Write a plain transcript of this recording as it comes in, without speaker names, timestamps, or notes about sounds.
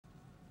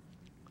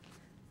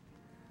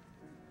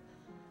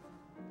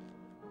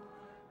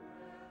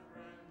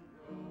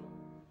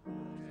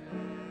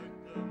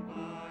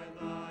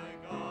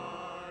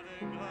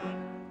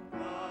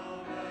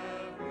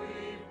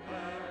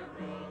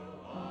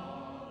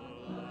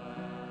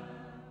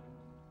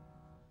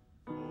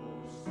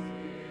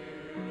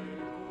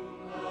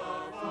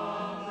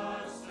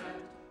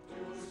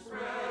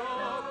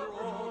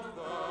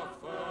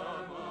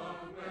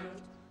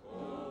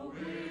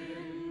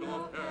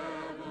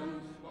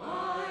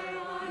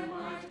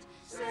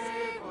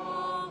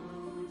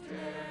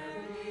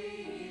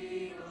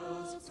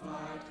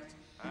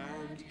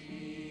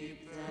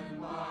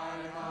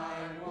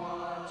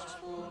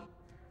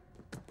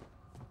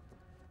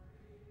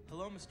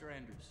Mr.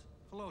 Andrews.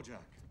 Hello, Jack.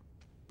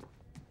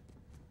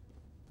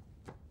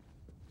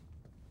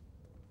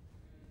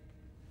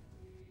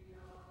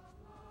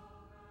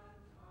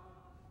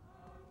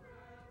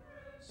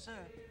 Sir,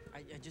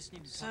 I just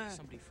need to talk to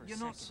somebody for a second.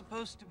 You're not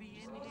supposed to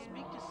be in here.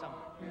 Speak to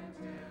someone.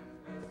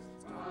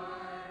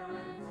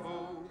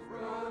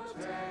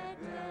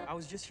 I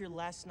was just here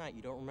last night.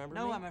 You don't remember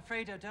me? No, I'm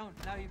afraid I don't.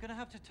 Now you're gonna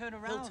have to turn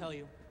around. He'll tell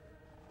you.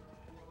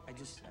 I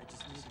just need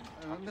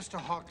to... Mr.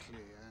 Hockley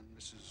and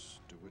Mrs.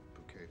 DeWitt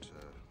Bouquet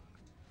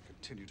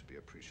continue to be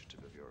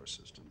appreciative of your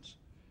assistance.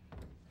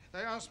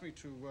 They asked me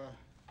to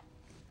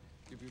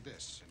give you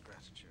this in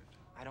gratitude.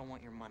 I don't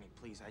want your money,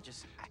 please.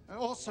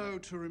 Also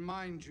to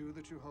remind you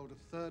that you hold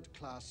a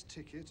third-class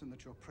ticket and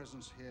that your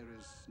presence here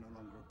is no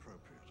longer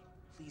appropriate.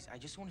 Please, I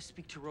just want to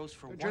speak to Rose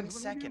for 1 Gentlemen,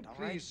 second, will you all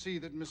right? please see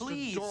that Mr.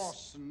 Please.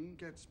 Dawson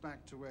gets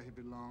back to where he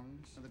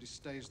belongs and that he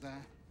stays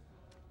there?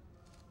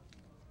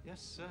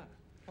 Yes, sir.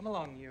 Come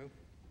along, you.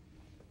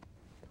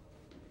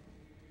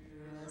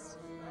 Rest